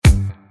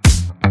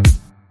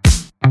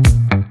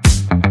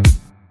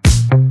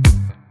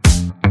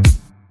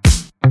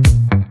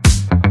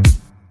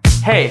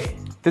Hey,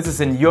 this is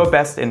In Your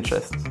Best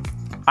Interest.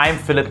 I'm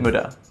Philipp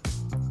Müller.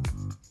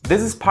 This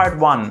is part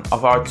one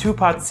of our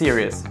two-part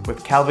series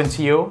with Calvin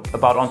Teo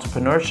about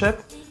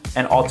entrepreneurship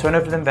and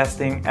alternative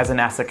investing as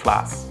an asset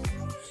class.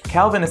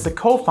 Calvin is the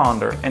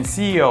co-founder and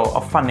CEO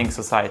of Funding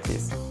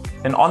Societies,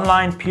 an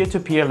online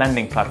peer-to-peer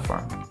lending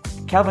platform.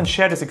 Calvin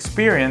shared his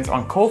experience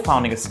on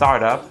co-founding a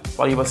startup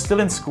while he was still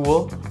in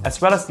school,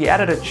 as well as the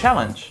added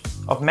challenge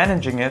of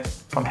managing it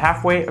from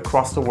halfway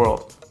across the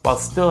world while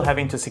still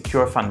having to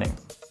secure funding.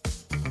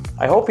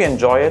 I hope you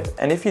enjoy it,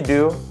 and if you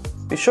do,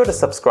 be sure to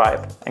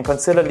subscribe and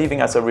consider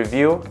leaving us a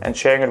review and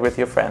sharing it with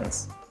your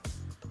friends.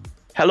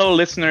 Hello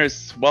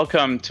listeners,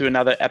 welcome to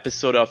another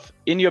episode of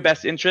In Your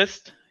Best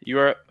Interest,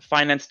 your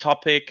finance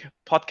topic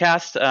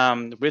podcast.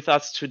 With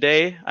us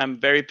today, I'm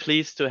very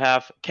pleased to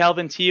have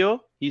Calvin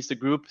Teo. He's the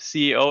group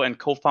CEO and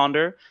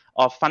co-founder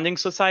of Funding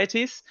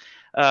Societies.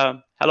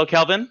 Hello,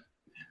 Calvin.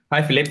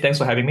 Hi, Philipp. Thanks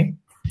for having me.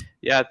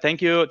 Yeah,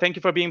 thank you. Thank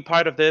you for being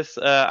part of this.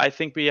 I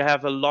think we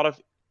have a lot of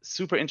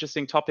super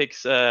interesting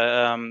topics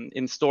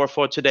in store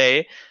for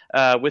today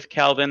with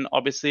Calvin.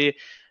 Obviously,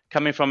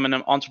 coming from an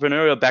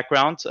entrepreneurial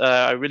background,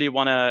 I really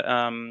want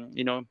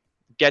to,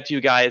 get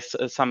you guys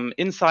some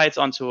insights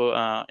onto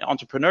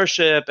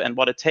entrepreneurship and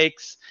what it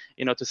takes,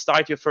 to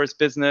start your first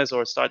business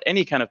or start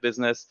any kind of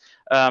business,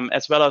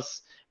 as well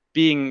as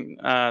being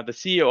the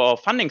CEO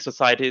of Funding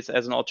Societies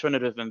as an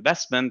alternative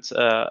investment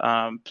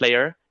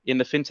player in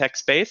the fintech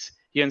space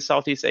here in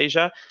Southeast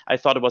Asia. I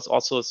thought it was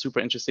also super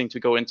interesting to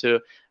go into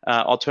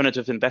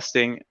alternative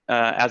investing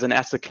as an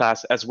asset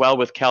class as well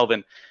with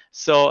Calvin.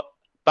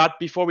 But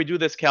before we do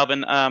this,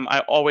 Calvin, I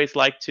always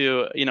like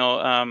to,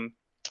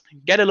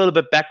 get a little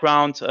bit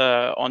background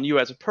on you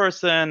as a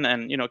person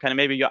and, kind of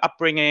maybe your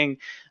upbringing.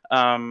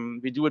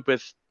 We do it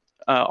with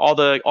all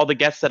the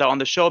guests that are on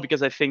the show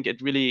because I think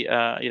it really,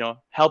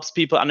 helps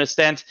people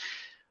understand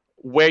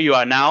where you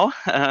are now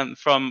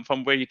from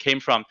where you came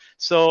from.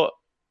 So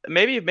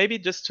maybe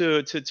just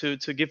to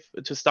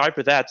start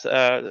with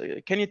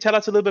that, can you tell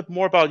us a little bit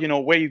more about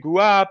where you grew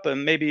up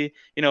and maybe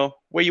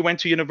where you went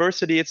to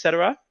university,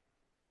 etc.?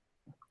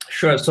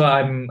 Sure. So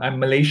I'm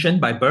Malaysian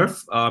by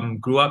birth.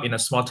 Grew up in a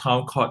small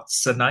town called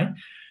Senai,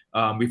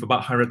 with about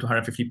 100 to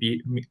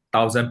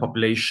 150,000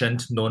 population,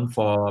 known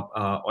for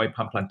oil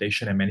palm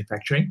plantation and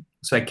manufacturing.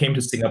 So I came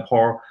to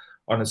Singapore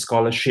on a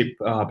scholarship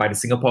by the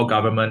Singapore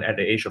government at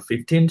the age of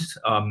 15,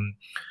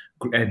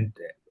 and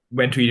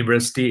went to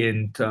university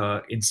in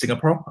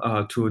Singapore.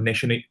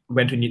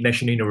 Went to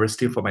National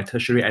University for my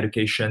tertiary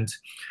education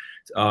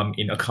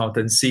in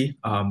accountancy,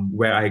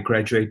 where I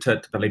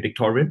graduated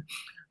valedictorian.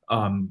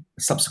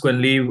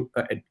 Subsequently,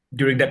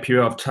 during that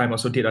period of time,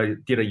 also did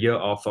a year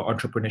of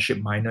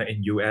entrepreneurship minor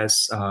in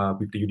US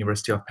with the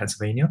University of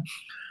Pennsylvania.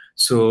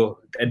 So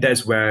and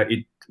that's where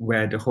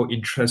the whole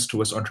interest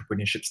towards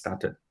entrepreneurship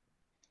started.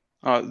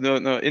 Oh,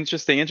 no,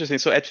 interesting.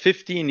 So at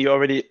 15, you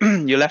already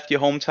you left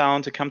your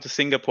hometown to come to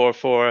Singapore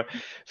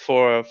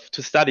to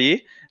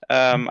study.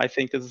 I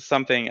think this is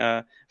something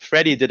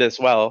Freddie did as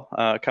well,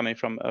 coming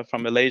from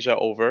Malaysia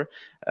over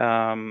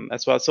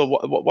as well. So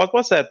what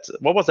was that?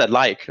 What was that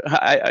like?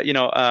 I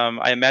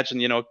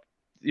imagine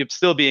you'd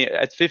still be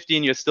at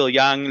 15. You're still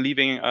young,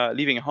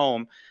 leaving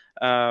home.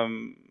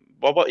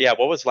 What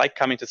was it like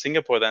coming to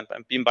Singapore then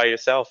and being by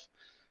yourself?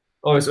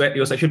 Oh, it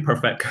was actually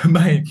perfect.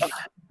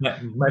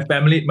 My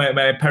family,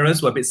 my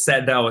parents were a bit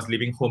sad that I was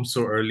leaving home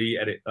so early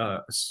at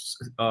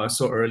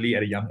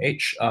a young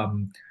age.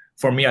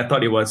 For me, I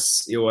thought it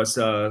was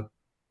a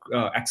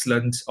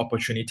excellent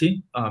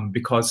opportunity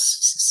because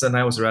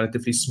Senai was a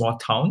relatively small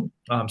town,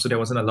 so there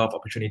wasn't a lot of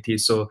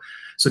opportunities. So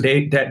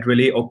that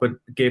really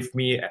gave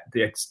me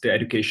the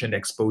education, the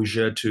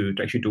exposure to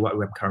actually do what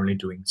I'm currently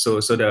doing. So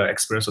the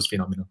experience was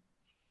phenomenal.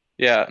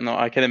 Yeah, no,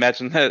 I can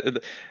imagine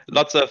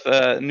lots of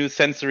new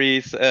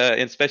sensories,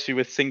 especially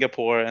with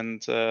Singapore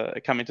and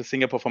coming to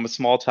Singapore from a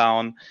small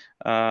town.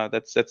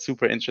 That's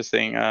super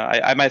interesting.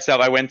 I myself,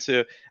 I went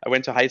to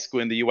high school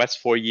in the US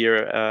for a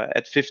year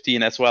at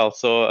 15 as well.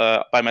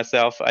 So by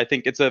myself, I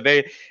think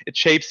it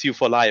shapes you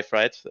for life,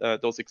 right?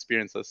 Those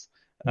experiences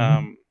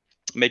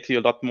make you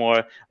a lot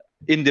more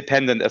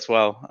independent as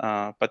well.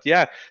 But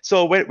yeah,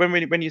 so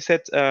when you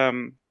said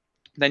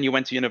then you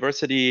went to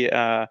university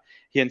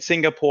here in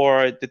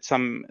Singapore, did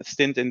some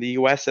stint in the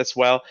US as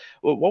well.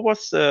 What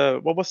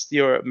was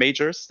your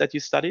majors that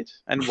you studied,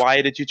 and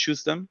why did you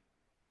choose them?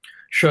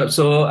 Sure.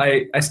 So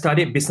I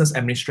studied business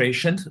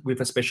administration with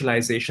a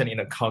specialization in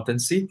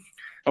accountancy.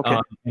 Okay.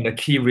 And the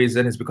key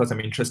reason is because I'm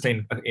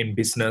interested in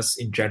business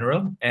in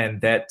general,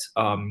 and that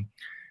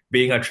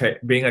being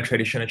a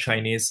traditional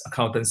Chinese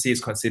accountancy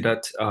is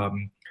considered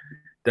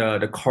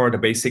the core, the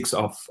basics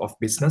of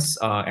business,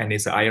 and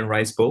it's an iron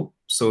rice bowl.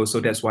 So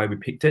that's why we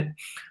picked it.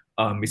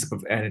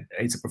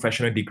 It's a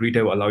professional degree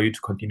that will allow you to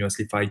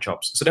continuously find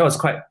jobs. So that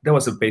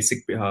was a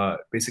basic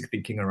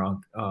thinking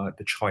around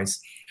the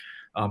choice.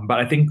 But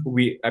I think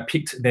I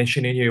picked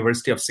National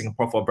University of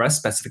Singapore for a very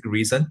specific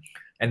reason,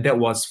 and that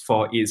was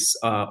for its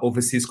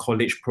overseas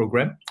college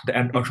program, the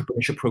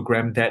entrepreneurship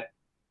program that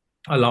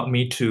allowed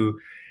me to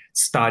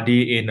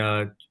study in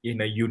a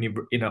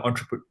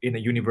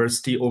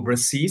university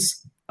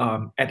overseas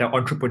at an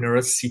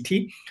entrepreneurial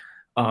city.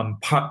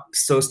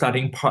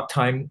 Studying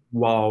part-time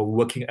while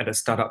working at a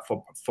startup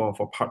for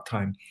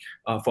part-time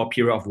for a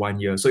period of 1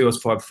 year. So it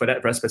was for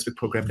that very specific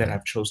program that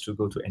I've chose to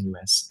go to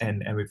NUS,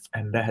 and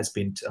that has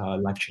been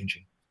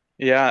life-changing.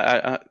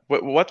 Yeah.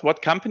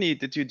 What company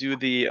did you do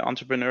the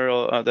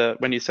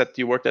entrepreneurial? When you said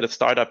you worked at a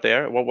startup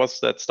there, what was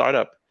that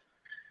startup?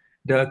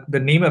 The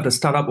name of the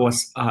startup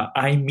was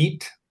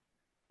iMeet.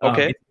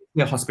 Okay. It's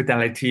a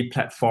hospitality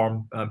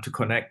platform to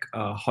connect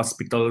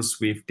hospitals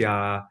with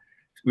the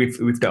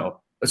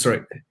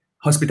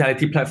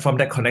hospitality platform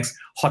that connects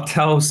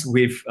hotels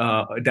with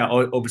their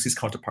overseas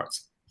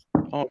counterparts.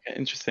 Okay,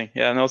 interesting.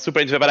 Yeah, no, super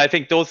interesting. But I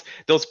think those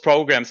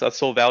programs are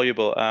so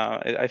valuable.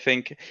 I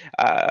think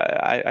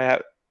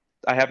I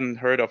haven't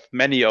heard of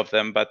many of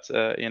them, but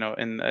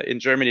in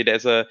Germany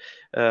there's a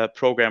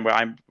program where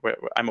I'm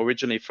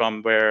originally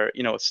from, where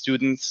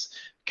students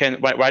can,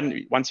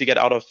 once you get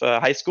out of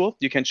high school,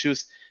 you can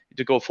choose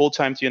to go full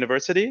time to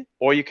university,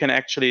 or you can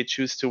actually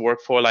choose to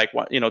work for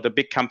the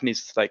big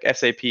companies like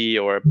SAP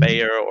or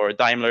Bayer or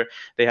Daimler.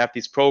 They have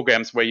these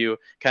programs where you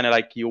kind of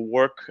you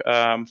work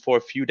for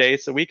a few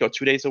days a week, or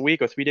 2 days a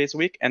week, or 3 days a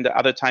week, and the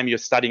other time you're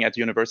studying at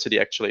university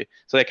actually.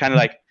 So they're kind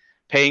of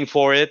paying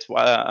for it,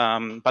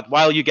 but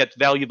while you get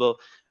valuable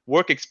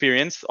work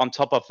experience on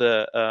top of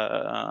the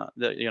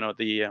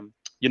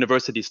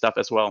university stuff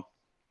as well.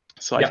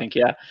 So I think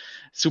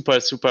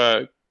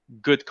super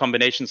good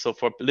combination. So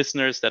for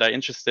listeners that are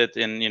interested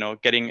in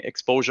getting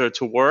exposure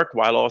to work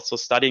while also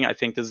studying, I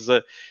think this is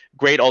a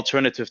great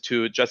alternative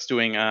to just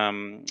doing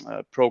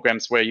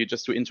programs where you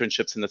just do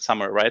internships in the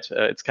summer, right?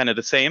 It's kind of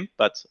the same,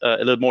 but a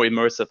little more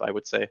immersive, I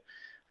would say.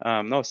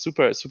 No,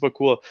 super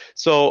cool.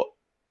 So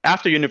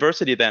after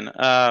university then,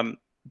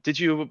 did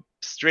you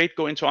straight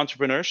go into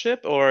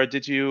entrepreneurship, or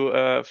did you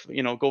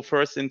go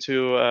first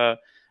into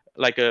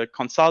like a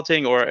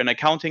consulting or an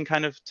accounting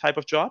kind of type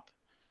of job?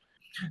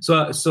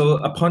 So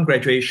upon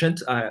graduation,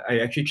 I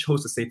actually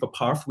chose the safer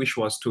path, which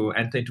was to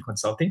enter into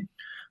consulting.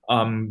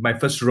 My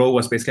first role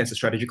was basically as a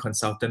strategy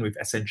consultant with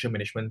Accenture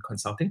Management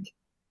Consulting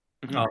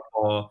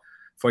for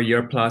a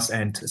year plus,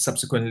 and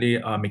subsequently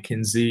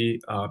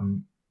McKinsey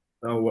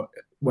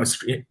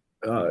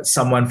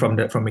someone from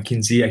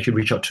McKinsey actually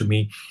reached out to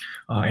me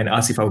and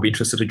asked if I would be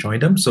interested to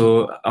join them.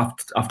 So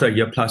after a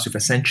year plus with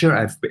Accenture,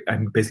 I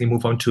basically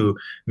moved on to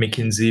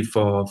McKinsey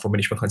for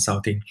management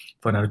consulting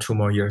for another 2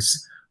 more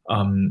years.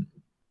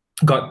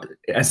 Got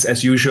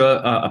as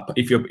usual,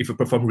 if you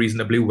perform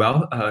reasonably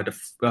well, the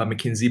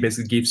McKinsey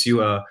basically gives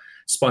you a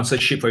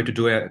sponsorship for you to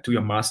do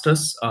your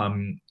masters,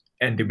 and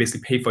they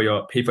basically pay for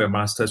your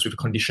masters with the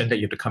condition that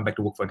you have to come back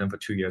to work for them for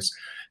 2 years.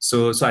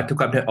 So I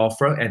took up that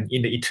offer, and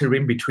in the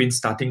interim between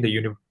starting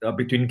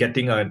between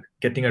getting a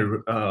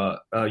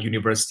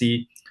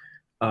university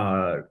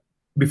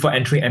before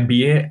entering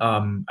MBA,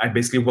 I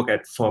basically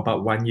worked for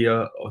about 1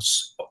 year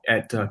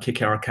at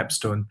KKR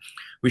Capstone,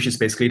 which is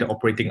basically the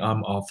operating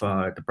arm of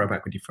the private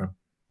equity firm.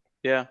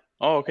 Yeah.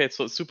 Oh, okay.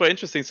 So super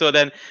interesting. So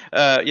then,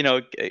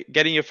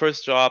 getting your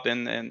first job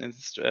in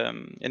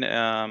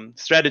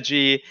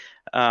strategy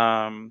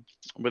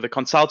with a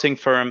consulting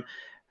firm,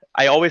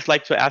 I always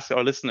like to ask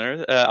our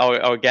listeners,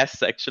 our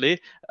guests actually,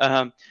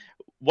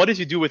 what did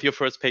you do with your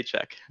first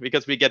paycheck?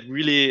 Because we get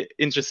really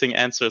interesting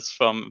answers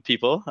from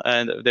people,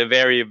 and they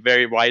vary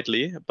very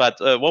widely. But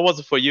what was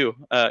it for you?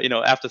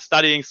 After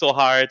studying so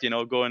hard,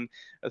 going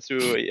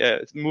through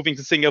moving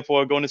to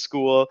Singapore, going to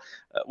school,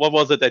 what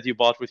was it that you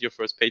bought with your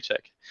first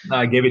paycheck?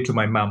 I gave it to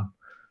my mom.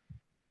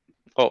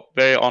 Oh,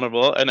 very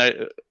honorable, and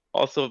I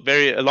also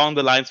very along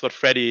the lines what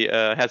Freddie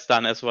has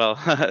done as well,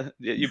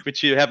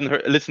 which you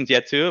haven't listened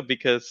yet to,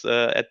 because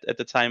at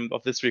the time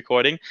of this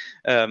recording,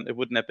 it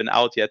wouldn't have been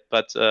out yet.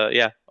 But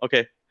yeah,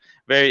 okay,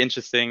 very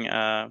interesting,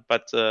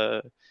 but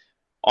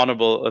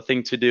honorable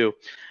thing to do.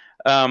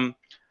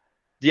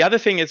 The other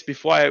thing is,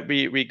 before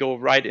we go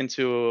right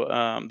into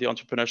the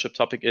entrepreneurship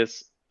topic,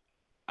 is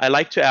I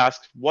like to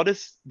ask, what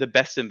is the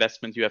best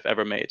investment you have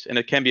ever made? And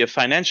it can be a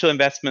financial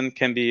investment,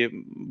 can be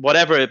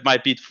whatever it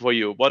might be for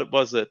you. What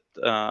was it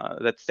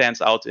that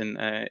stands out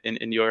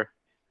in your?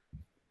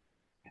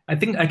 I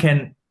think I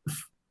can,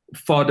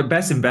 for the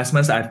best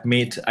investments I've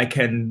made, I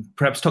can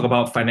perhaps talk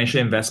about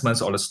financial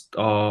investments or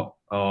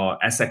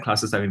asset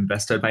classes I've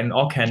invested. But in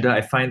all candor,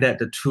 I find that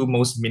the 2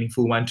 most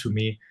meaningful ones to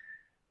me,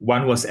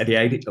 one was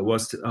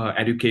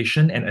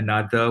education, and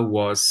another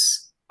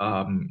was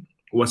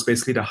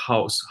basically the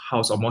house,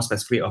 or more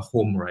specifically a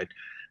home, right?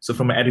 So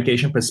from an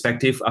education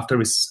perspective, after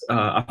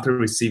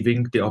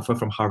receiving the offer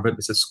from Harvard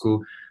Business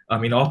School,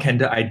 in all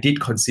candor, I did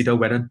consider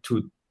whether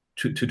to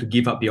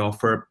give up the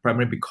offer,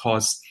 primarily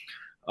because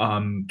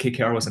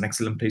KKR was an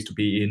excellent place to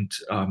be in,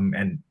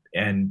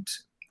 and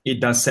it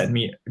does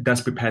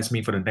prepares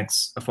me for the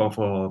next for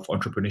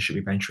entrepreneurship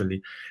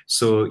eventually.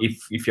 So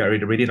if you are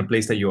already in a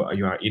place that you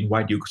are in,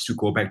 why do you still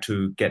go back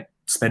to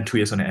spend 2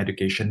 years on an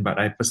education? But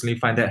I personally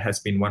find that has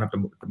been one of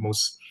the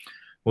most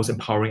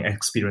empowering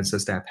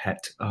experiences that I've had.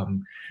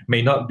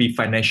 May not be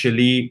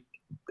financially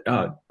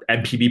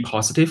NPV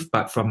positive,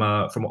 but from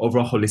an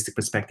overall holistic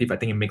perspective, I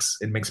think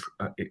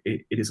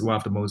it is one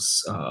of the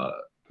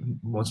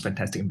most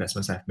fantastic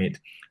investments I've made.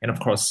 And of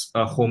course,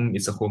 a home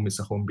is a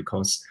home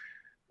because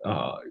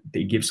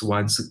it gives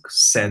one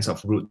sense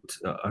of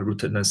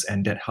rootedness,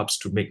 and that helps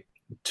to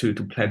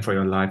plan for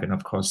your life, and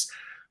of course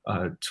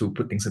to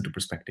put things into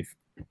perspective.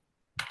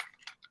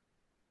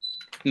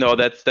 No,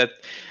 that's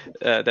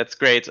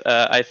great.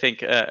 I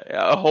think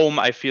a home,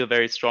 I feel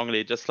very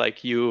strongly, just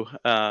like you,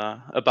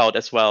 about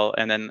as well.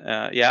 And then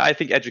I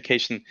think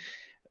education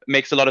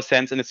makes a lot of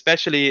sense, and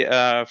especially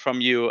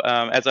from you,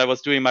 as I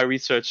was doing my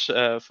research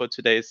for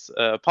today's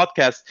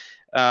podcast.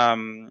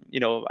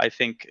 I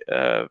think,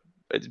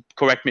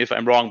 correct me if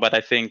I'm wrong, but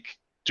I think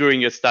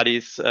during your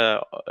studies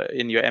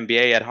in your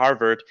MBA at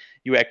Harvard,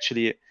 you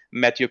actually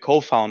met your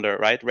co-founder,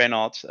 right,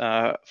 Renaud,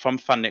 from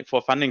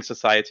funding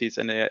societies,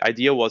 and the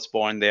idea was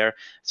born there.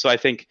 So I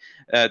think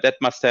that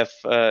must have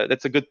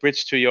that's a good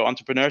bridge to your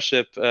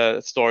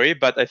entrepreneurship story.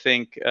 But I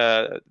think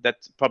that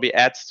probably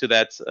adds to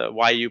that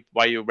why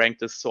you ranked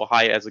this so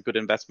high as a good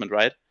investment,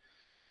 right?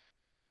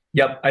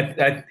 Yep,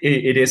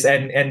 it is,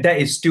 and that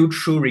is still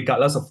true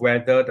regardless of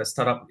whether the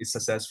startup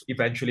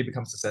eventually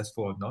becomes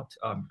successful or not.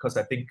 Because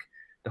I think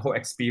the whole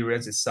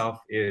experience itself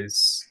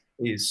is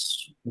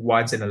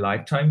once in a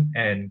lifetime,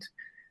 and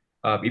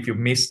if you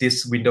miss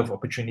this window of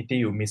opportunity,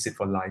 you miss it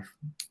for life.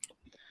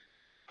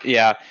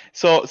 Yeah.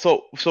 So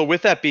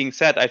with that being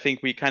said, I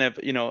think we kind of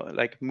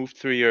moved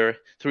through your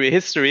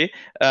history.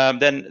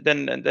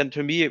 Then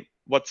to me,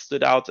 what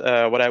stood out,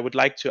 what I would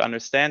like to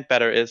understand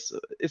better is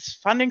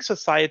funding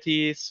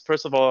societies,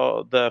 first of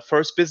all, the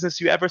first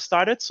business you ever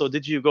started? So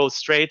did you go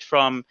straight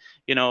from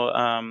your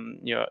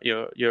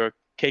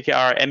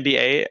KKR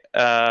MBA,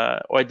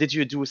 or did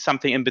you do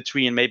something in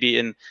between, maybe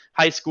in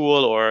high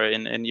school or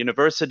in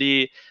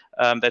university,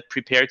 that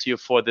prepared you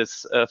for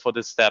this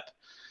step?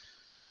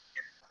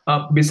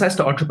 Besides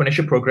the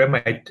entrepreneurship program,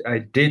 I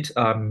did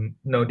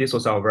this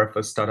was our very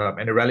first startup,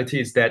 and the reality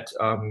is that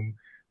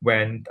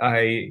when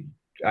I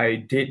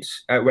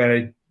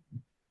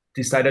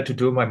decided to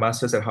do my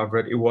master's at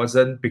Harvard, it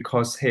wasn't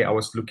because I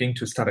was looking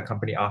to start a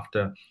company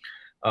after.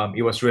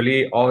 It was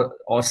really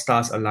all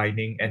stars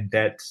aligning, and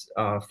that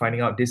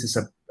finding out this is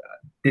a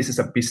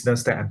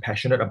business that I'm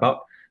passionate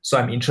about. So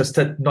I'm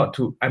interested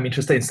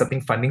in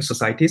starting funding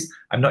societies.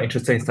 I'm not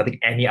interested in starting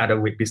any other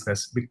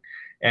business.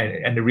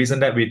 And the reason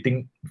that we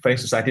think funding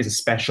societies is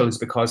special is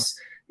because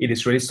it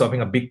is really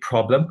solving a big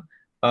problem,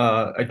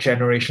 a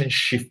generation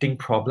shifting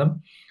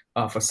problem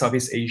for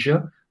Southeast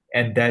Asia,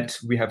 and that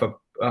we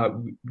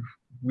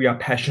are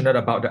passionate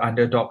about the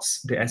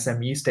underdogs, the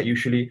SMEs that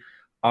usually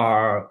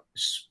are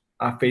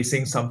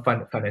facing some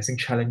financing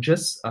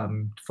challenges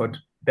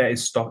that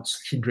is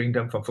hindering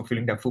them from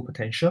fulfilling their full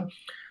potential.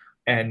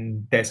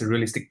 And there's a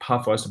realistic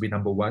path for us to be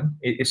number one.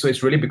 So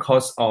it's really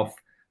because of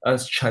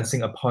us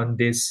chancing upon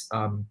this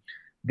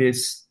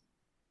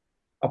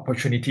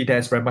opportunity that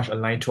is very much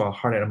aligned to our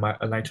heart and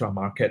aligned to our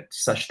market,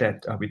 such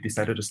that we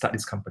decided to start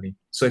this company.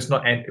 So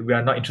we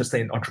are not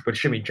interested in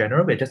entrepreneurship in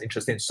general. We're just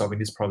interested in solving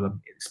this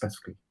problem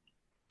specifically.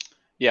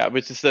 Yeah,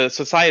 which is a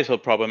societal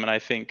problem, and I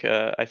think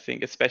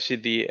especially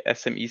the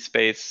SME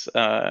space,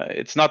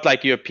 it's not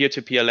like your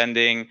peer-to-peer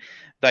lending,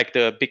 like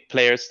the big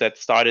players that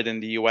started in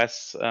the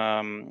US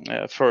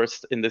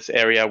first in this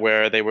area,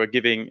 where they were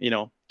giving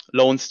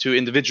loans to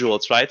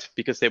individuals, right?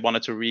 Because they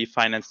wanted to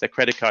refinance their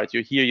credit card.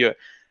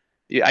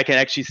 I can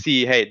actually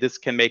see, hey, this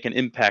can make an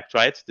impact,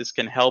 right? This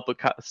can help a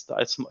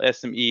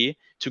SME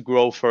to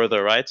grow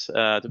further, right?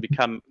 To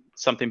become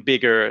something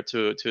bigger,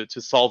 to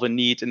solve a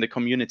need in the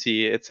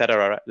community,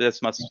 etc.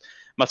 This must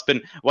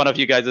been one of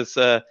you guys'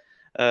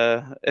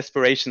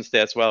 aspirations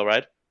there as well,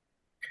 right?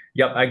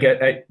 Yeah, I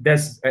get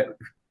that's.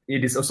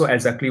 It is also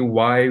exactly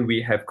why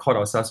we have called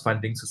ourselves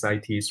funding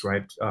societies,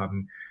 right?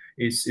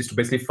 Is to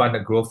basically fund the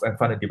growth and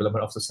fund the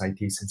development of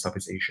societies in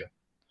Southeast Asia.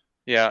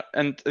 Yeah,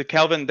 and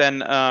Calvin,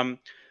 then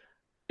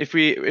if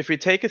we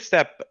take a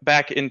step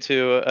back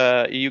into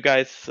you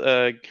guys,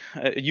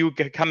 you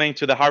coming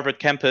to the Harvard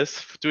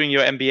campus doing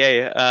your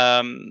MBA,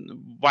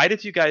 why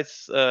did you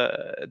guys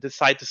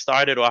decide to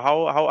start it, or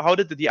how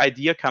did the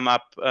idea come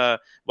up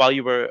while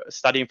you were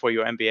studying for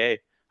your MBA?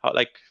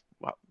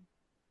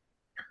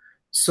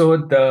 So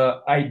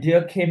the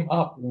idea came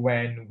up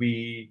when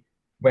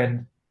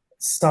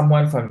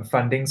someone from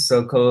funding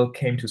circle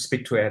came to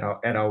speak to at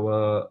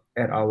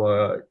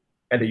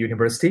the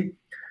university.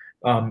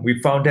 We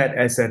found that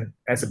as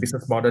a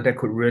business model that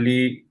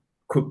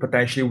could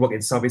potentially work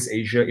in Southeast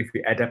Asia if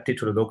we adapt it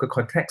to the local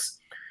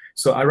context.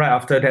 So right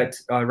after that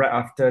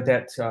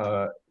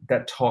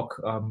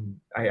talk,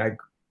 I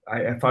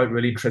found it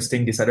really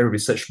interesting. Decided to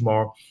research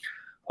more.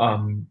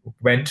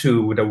 Went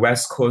to the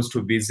West Coast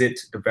to visit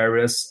the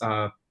various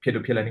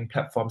peer-to-peer lending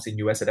platforms in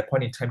US at that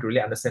point in time to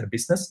really understand the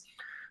business.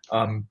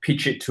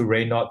 Pitch it to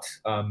Renaud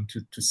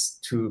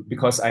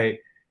because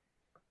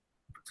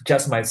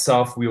just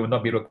myself, we will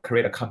not be able to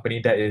create a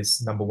company that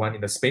is number one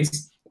in the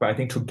space. But I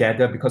think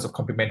together, because of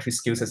complementary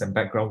skill sets and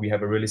background, we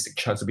have a realistic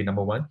chance to be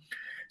number one.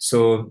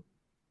 So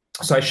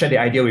so I shared the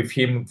idea with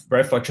him.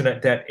 Very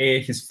fortunate that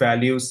A, his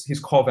values, his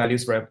core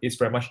values is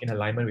very much in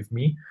alignment with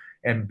me,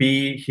 and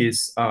B,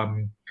 he's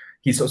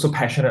also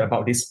passionate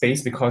about this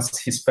space because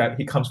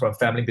he comes from a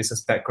family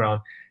business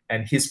background,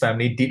 and his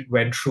family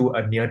went through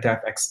a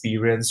near-death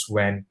experience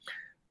when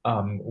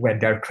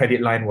their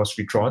credit line was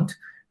withdrawn.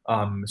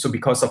 So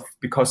because of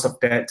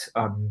that,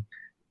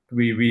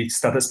 we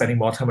started spending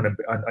more time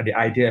on the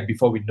idea, and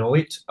before we know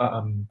it,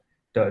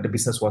 the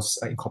business was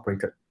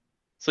incorporated.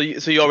 So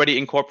you already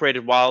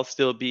incorporated while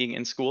still being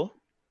in school?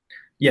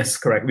 Yes,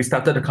 correct. We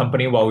started the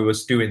company while we were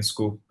still in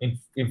school.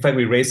 In fact,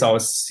 we raised our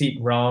seed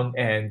round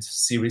and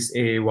Series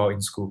A while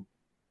in school.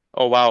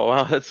 Oh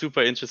wow, that's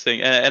super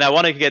interesting. And I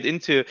want to get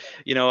into,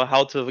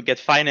 how to get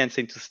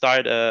financing to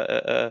start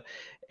a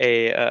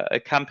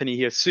company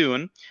here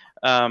soon.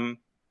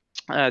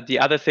 The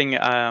other thing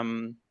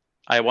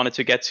I wanted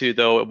to get to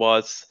though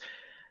was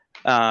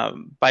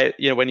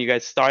when you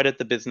guys started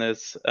the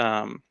business.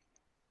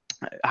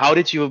 How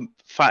did you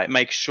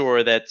make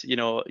sure that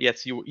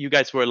yes, you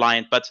guys were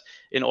aligned, but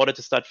in order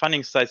to start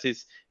funding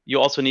societies, you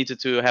also needed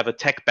to have a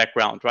tech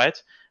background,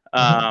 right?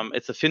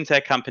 It's a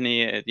fintech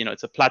company,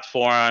 it's a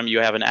platform, you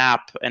have an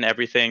app and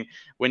everything.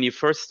 When you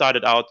first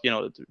started out,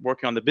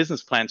 working on the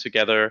business plan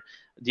together,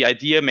 the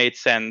idea made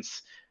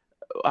sense.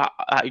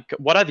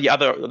 What are the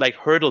other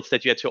hurdles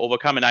that you had to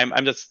overcome? And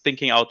I'm just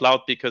thinking out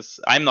loud because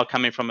I'm not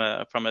coming from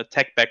a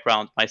tech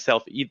background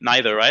myself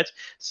neither, right?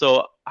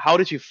 So how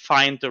did you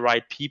find the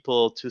right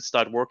people to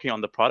start working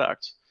on the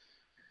product?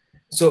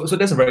 So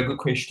that's a very good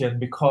question,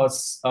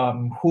 because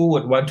who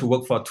would want to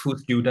work for two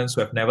students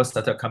who have never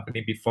started a company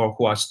before,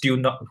 who are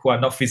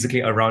not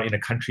physically around in the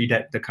country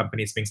that the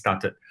company is being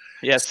started?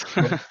 Yes.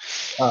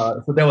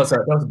 So that was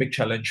a big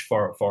challenge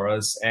for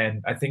us,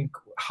 and I think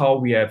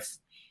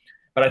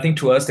but I think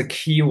to us the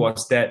key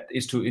was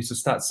to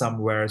start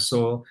somewhere.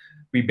 So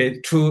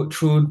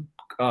through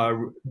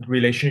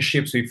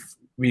relationships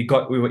we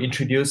were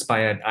introduced by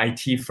an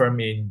IT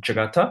firm in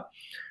Jakarta,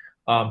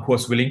 who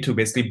was willing to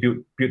basically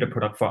build a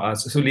product for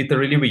us. So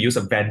literally we use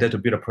a vendor to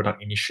build a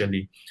product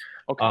initially.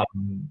 Okay.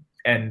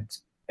 And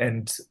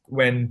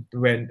when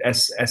the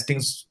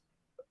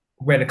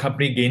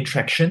company gained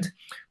traction,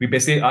 we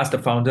basically asked the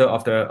founder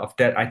of that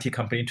IT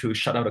company to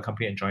shut down the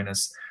company and join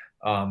us,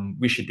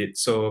 which he did.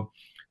 So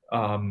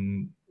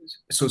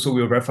we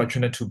were very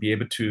fortunate to be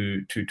able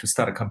to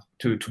start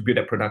to build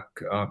a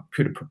product,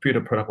 build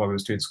a product while we were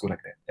still in school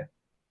like that. Yeah.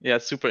 Yeah,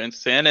 super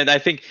interesting. And I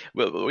think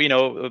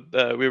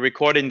we're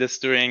recording this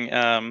during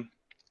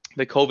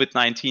the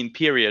COVID-19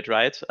 period,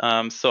 right?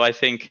 So I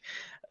think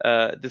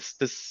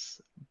this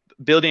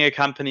building a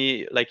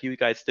company like you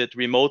guys did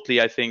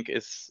remotely, I think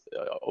is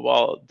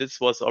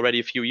this was already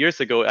a few years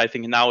ago. I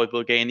think now it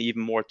will gain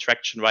even more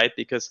traction, right?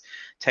 Because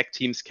tech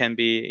teams can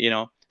be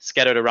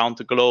scattered around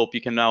the globe. You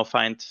can now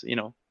find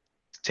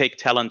take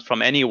talent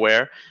from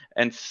anywhere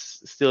and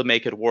still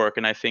make it work.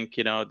 And I think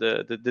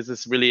this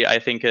is really, I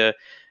think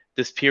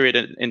this period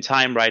in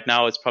time right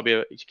now is probably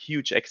a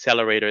huge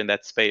accelerator in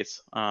that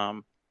space.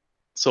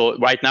 So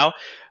right now,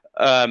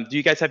 do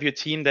you guys have your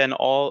team then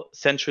all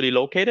centrally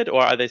located,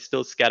 or are they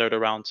still scattered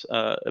around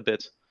a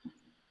bit?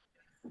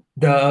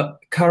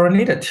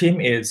 Currently the team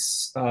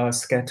is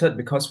scattered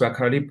because we are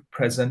currently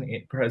present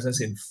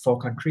in 4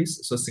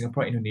 countries. So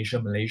Singapore, Indonesia,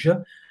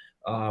 Malaysia.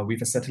 We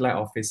have a satellite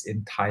office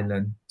in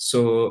Thailand.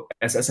 So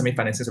as SME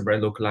Finance is a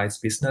very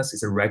localized business,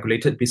 it's a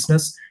regulated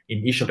business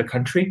in each of the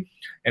country,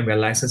 and we're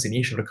licensed in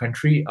each of the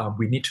country.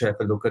 We need to have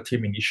a local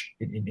team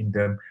in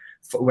them.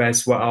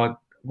 Whereas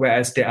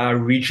there are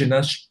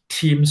regional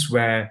teams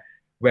where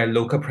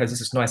local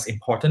presence is not as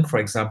important. For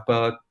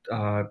example,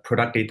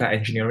 product data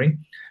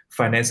engineering,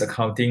 finance,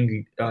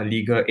 accounting,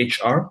 legal,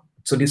 HR.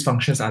 So these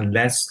functions are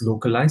less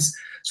localized.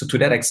 So to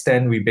that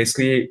extent, we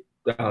basically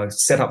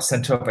set up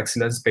center of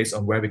excellence based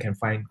on where we can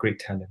find great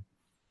talent.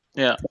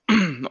 Yeah,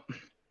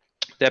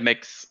 that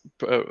makes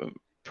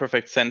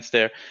perfect sense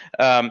there.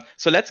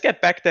 So let's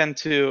get back then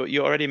to,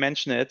 you already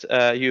mentioned it.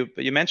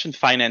 You mentioned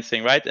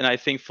financing, right? And I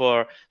think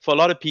for a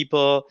lot of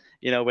people,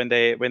 when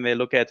they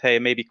look at, hey,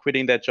 maybe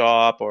quitting their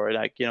job, or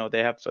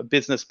they have a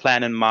business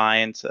plan in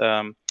mind,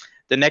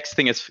 the next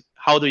thing is,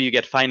 how do you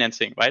get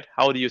financing, right?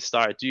 How do you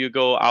start? Do you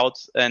go out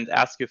and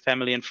ask your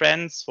family and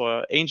friends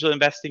for angel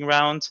investing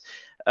round?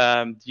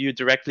 Do you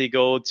directly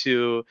go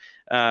to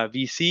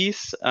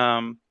VCs?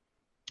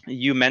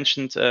 You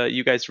mentioned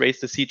you guys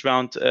raised the seed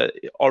round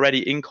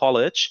already in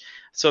college.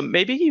 So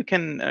maybe you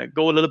can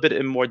go a little bit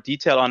in more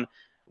detail on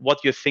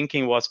what your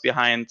thinking was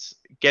behind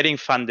getting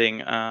funding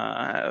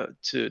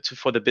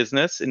for the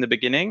business in the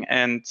beginning,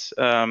 and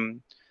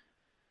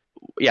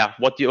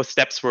what your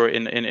steps were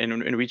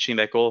in reaching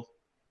that goal.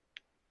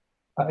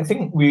 I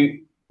think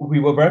we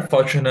were very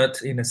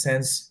fortunate in a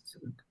sense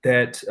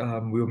that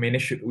we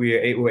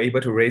were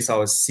able to raise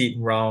our seed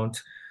round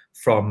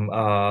from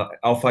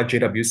Alpha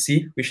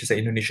JWC, which is an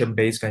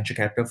Indonesian-based venture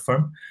capital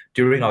firm,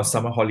 during our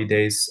summer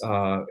holidays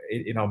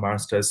in our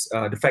masters.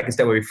 The fact is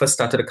that when we first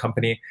started the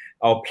company,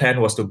 our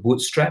plan was to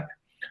bootstrap,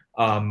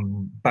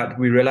 but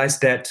we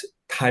realized that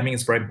timing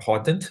is very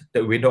important.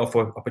 The window of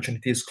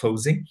opportunity is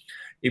closing,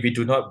 if we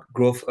do not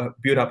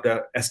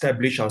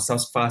establish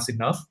ourselves fast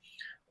enough,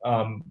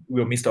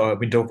 we'll miss our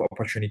window of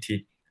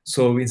opportunity.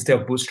 So instead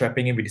of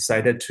bootstrapping it, we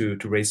decided to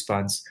raise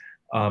funds.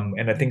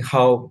 And I think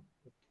how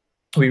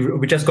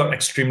we just got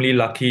extremely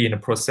lucky in the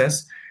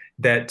process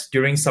that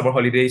during summer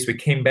holidays, we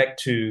came back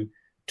to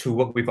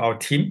work with our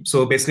team.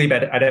 So basically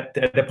at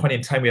that point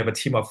in time, we have a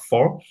team of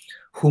 4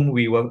 whom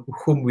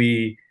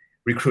we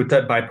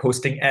recruited by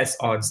posting ads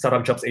on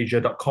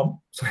startupjobsasia.com,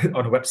 so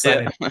on the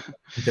website, and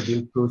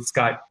interview through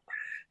Skype,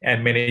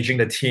 and managing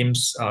the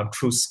teams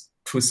through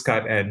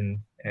Skype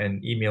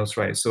and emails,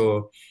 right?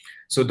 So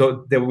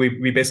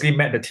we basically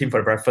met the team for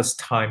the very first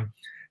time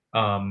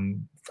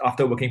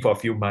after working for a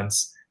few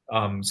months.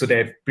 So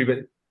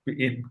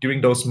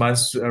during those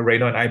months,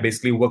 Reino and I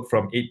basically worked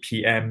from 8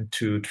 p.m.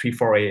 to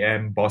 4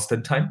 a.m.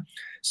 Boston time,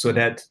 so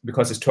that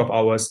because it's 12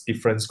 hours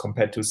difference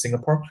compared to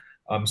Singapore,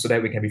 so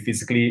that we can be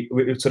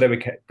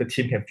the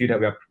team can feel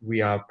that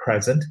we are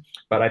present.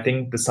 But I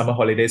think the summer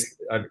holidays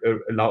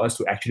allow us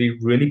to actually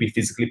really be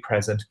physically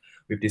present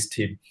with this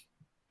team.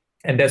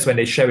 And that's when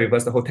they share with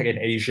us the whole Tech in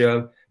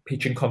Asia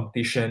pitching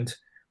competition.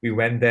 We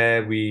went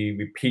there,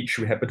 we pitched,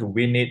 we happened to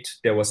win it.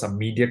 There was some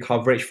media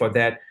coverage for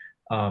that.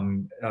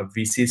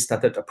 VCs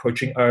started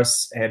approaching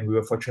us, and we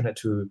were fortunate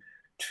to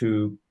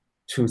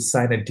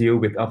sign a deal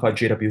with Alpha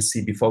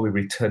JWC before we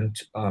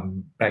returned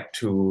back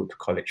to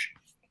college.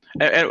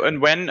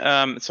 And when,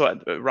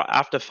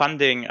 after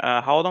funding,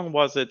 how long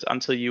was it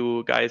until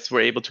you guys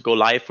were able to go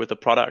live with the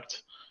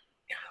product?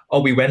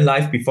 Oh, we went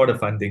live before the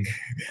funding.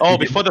 Oh,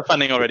 before the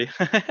funding already.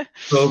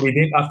 So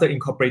after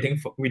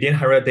incorporating, within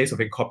 100 days of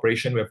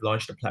incorporation, we have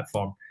launched the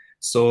platform.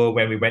 So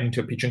when we went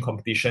into a pitching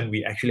competition,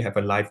 we actually have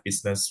a live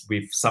business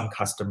with some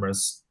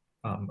customers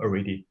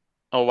already.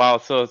 Oh wow!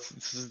 So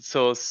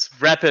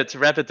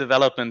rapid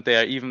development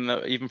there,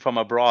 even from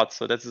abroad.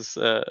 So that is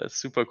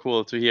super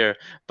cool to hear.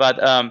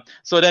 But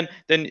so then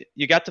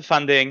you got the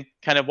funding.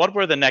 Kind of, what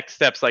were the next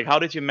steps? Like, how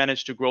did you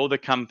manage to grow the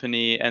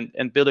company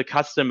and build a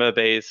customer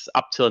base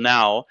up till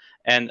now?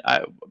 And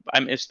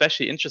I'm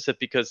especially interested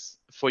because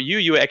for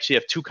you actually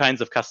have 2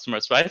 kinds of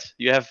customers, right?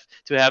 You have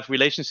to have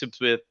relationships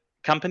with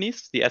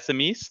companies, the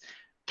SMEs.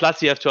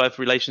 Plus, you have to have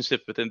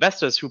relationship with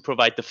investors who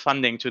provide the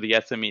funding to the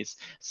SMEs.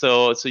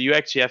 So you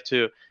actually have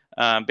to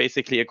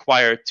basically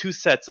acquire 2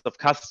 sets of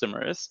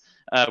customers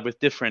with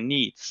different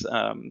needs.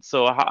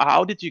 So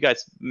how did you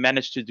guys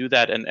manage to do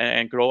that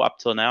and grow up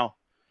till now?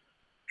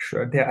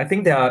 Sure. I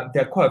think there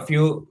are quite a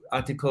few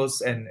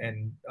articles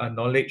and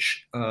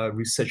knowledge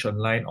research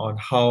online on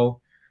how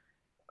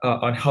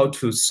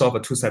to solve a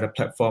 2-sided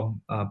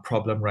platform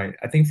problem. Right.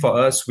 I think for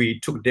us, we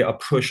took the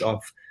approach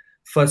of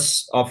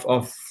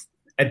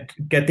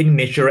getting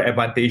natural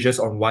advantages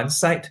on one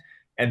side,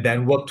 and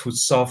then work to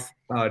solve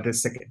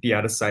the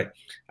other side.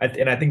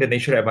 And I think the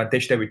natural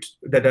advantage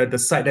that the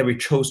side that we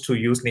chose to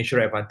use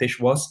natural advantage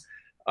was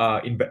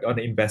on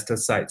the investor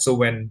side. So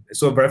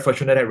very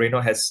fortunate that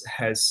Reino has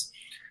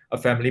a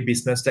family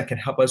business that can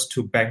help us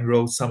to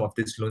bankroll some of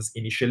these loans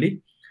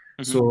initially.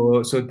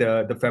 Mm-hmm. So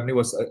the family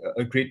was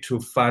agreed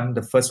to fund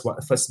the first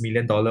 $1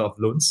 million of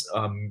loans.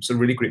 So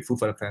really grateful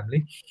for the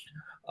family.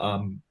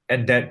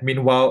 And that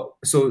meanwhile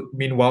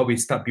we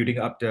start building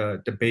up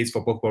the base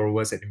for both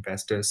borrowers and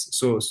investors.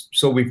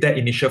 So with that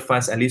initial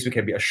funds, at least we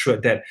can be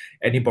assured that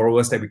any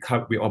borrowers that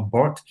we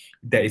onboard,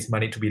 there is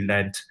money to be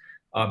lent,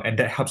 and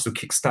that helps to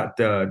kickstart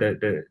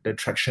the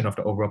traction of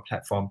the overall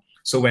platform.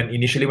 So when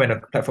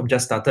the platform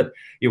just started,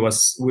 it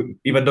was,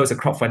 even though it's a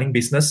crowdfunding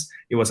business,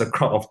 it was a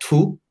crowd of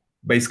 2,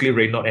 basically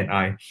Reynolds and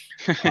I.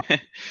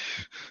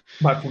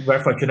 But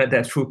we're fortunate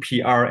that through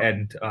PR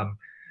and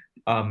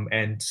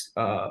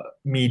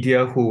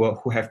media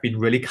who have been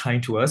really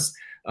kind to us,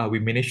 we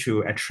managed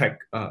to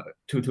attract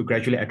to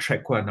gradually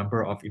attract quite a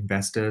number of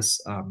investors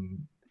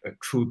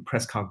through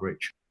press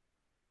coverage.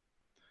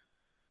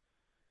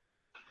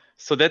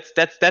 So that's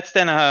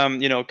then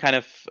kind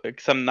of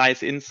some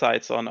nice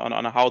insights on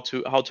how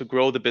to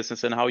grow the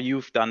business and how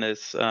you've done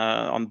this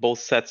on both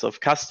sets of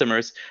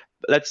customers.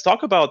 Let's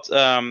talk about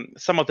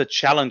some of the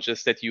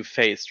challenges that you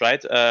faced,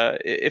 right?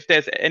 If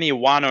there's any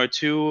 1 or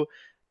 2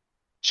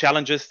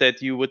 challenges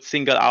that you would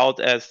single out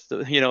as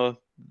the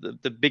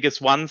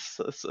biggest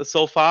ones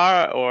so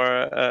far,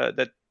 or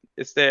that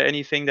is there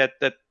anything that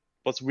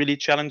was really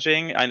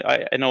challenging?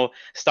 I know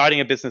starting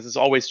a business is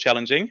always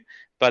challenging,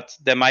 but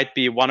there might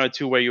be 1 or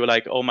 2 where you're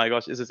like, oh my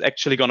gosh, is this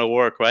actually going to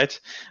work, right?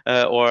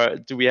 Or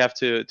do we have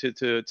to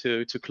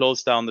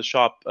close down the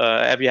shop?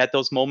 Have you had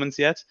those moments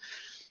yet?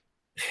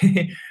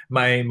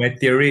 My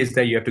theory is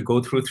that you have to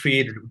go through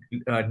 3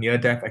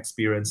 near-death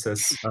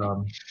experiences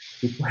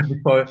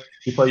before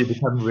you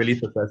become really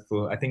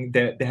successful. I think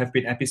there have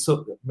been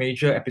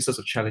major episodes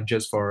of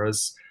challenges for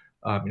us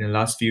in the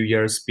last few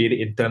years, be it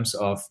in terms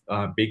of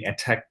being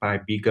attacked by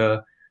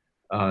bigger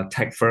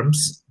tech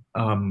firms,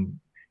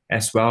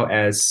 as well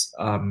as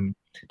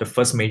the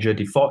first major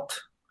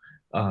default.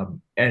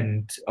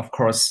 And of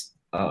course,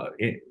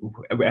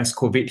 as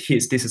COVID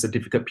hits, this is a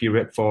difficult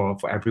period for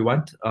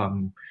everyone.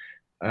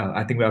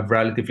 I think we are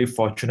relatively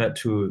fortunate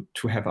to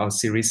have our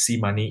Series C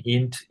money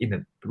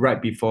in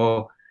right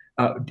before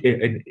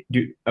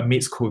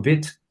amidst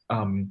COVID.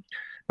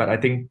 But I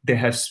think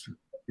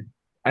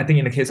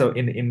in the case of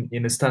in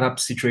the startup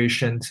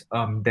situation,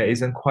 there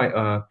isn't quite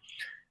a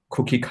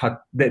cookie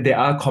cut. There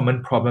are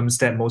common problems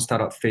that most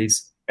startups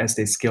face as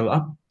they scale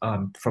up,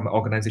 from an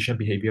organization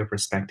behavior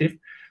perspective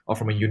or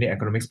from a unit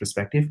economics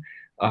perspective.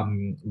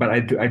 But I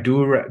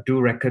do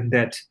reckon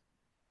that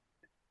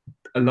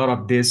a lot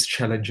of these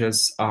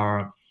challenges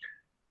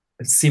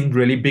seem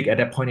really big at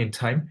that point in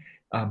time.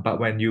 But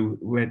when you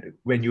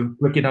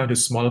break it down into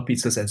smaller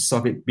pieces and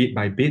solve it bit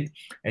by bit,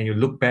 and you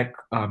look back,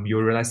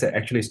 you realize that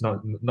actually it's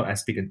not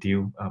as big a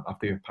deal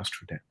after you pass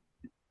through that.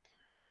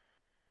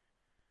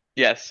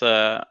 Yes,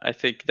 I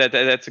think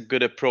that's a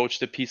good approach,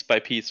 the piece by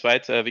piece,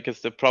 right?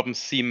 Because the problems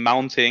seem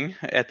mounting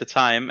at the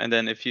time, and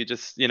then if you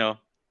just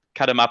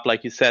cut them up,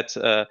 like you said,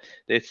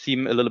 they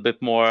seem a little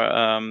bit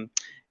more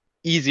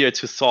easier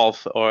to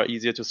solve or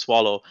easier to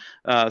swallow.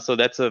 So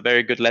that's a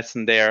very good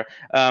lesson there.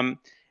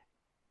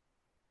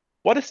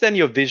 What is then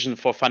your vision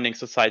for funding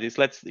societies?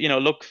 Let's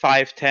look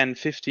 5, 10,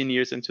 15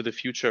 years into the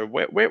future.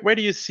 Where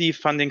do you see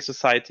funding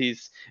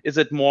societies? Is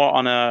it more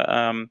on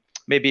a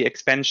maybe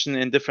expansion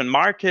in different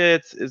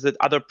markets? Is it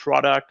other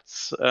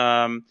products?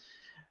 How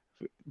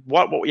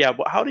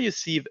do you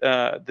see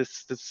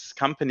this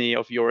company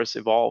of yours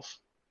evolve?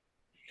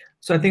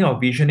 So I think our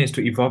vision is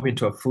to evolve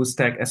into a full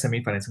stack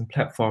SME financing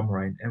platform,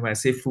 right? And when I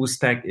say full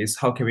stack, is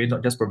how can we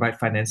not just provide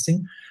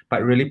financing,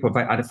 but really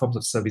provide other forms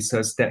of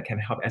services that can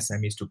help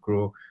SMEs to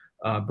grow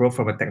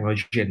from a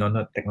technology and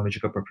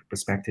non-technological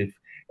perspective,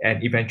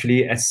 and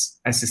eventually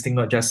assisting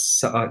not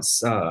just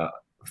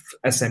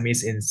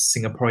SMEs in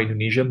Singapore,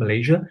 Indonesia,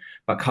 Malaysia,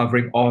 but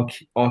covering all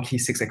key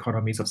 6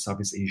 economies of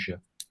Southeast Asia.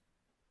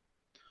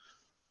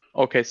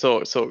 Okay,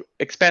 so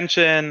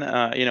expansion,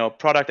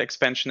 product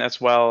expansion as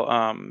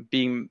well,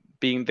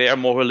 being there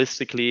more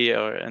holistically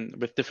and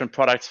with different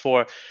products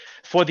for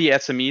the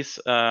SMEs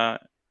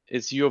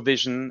is your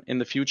vision in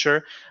the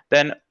future.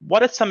 Then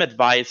what is some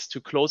advice to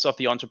close off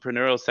the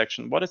entrepreneurial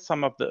section? What is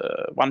some of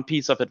the one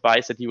piece of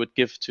advice that you would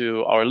give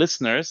to our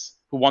listeners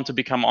who want to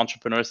become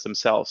entrepreneurs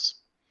themselves?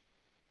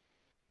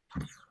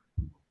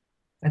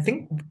 I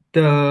think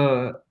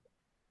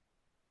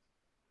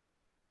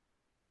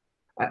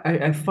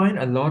I find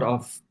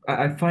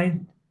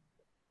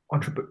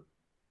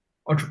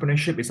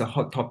entrepreneurship is a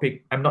hot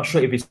topic. I'm not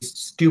sure if it's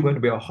still going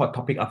to be a hot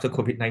topic after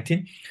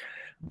COVID-19,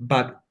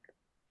 but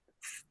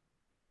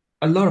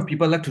a lot of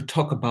people like to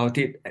talk about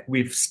it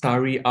with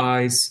starry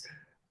eyes.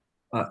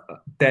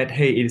 That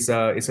hey, it's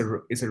a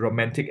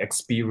romantic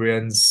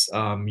experience.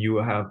 You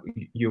have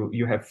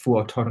full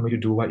autonomy to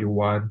do what you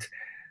want,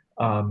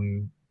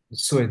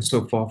 so and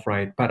so forth,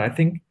 right? But I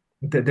think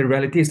the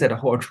reality is that the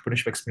whole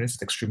entrepreneurship experience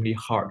is extremely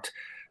hard,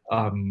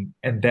 and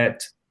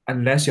that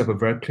unless you have a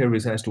very clear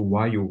reason as to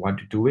why you want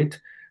to do it,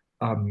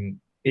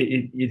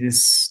 it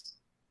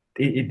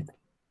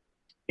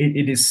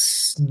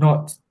is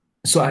not.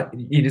 So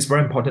it is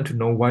very important to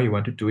know why you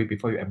want to do it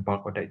before you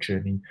embark on that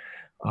journey,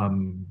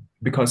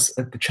 because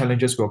the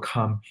challenges will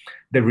come.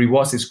 The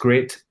rewards is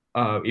great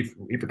if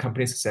the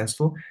company is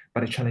successful,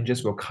 but the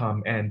challenges will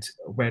come. And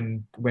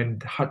when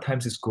hard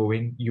times is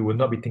going, you will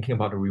not be thinking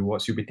about the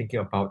rewards. You'll be thinking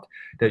about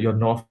your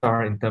North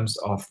Star in terms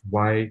of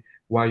why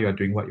you are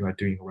doing what you are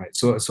doing, right?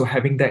 So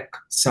having that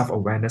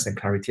self-awareness and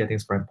clarity, I think,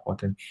 is very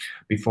important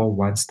before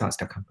one starts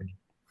their company.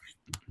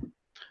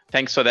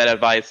 Thanks for that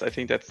advice. I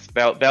think that's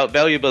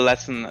valuable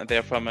lesson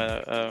there from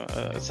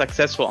a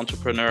successful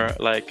entrepreneur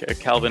like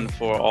Calvin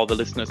for all the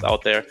listeners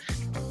out there.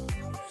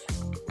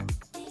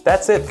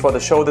 That's it for the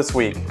show this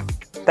week.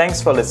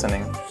 Thanks for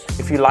listening.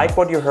 If you like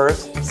what you heard,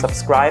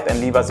 subscribe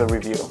and leave us a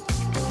review.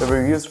 The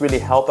reviews really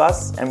help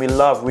us, and we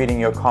love reading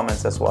your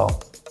comments as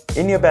well.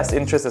 In Your Best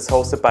Interest is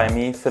hosted by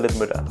me, Philip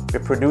Müller.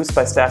 We're produced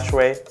by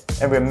Stashaway,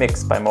 and we're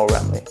mixed by Mo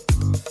Ramley.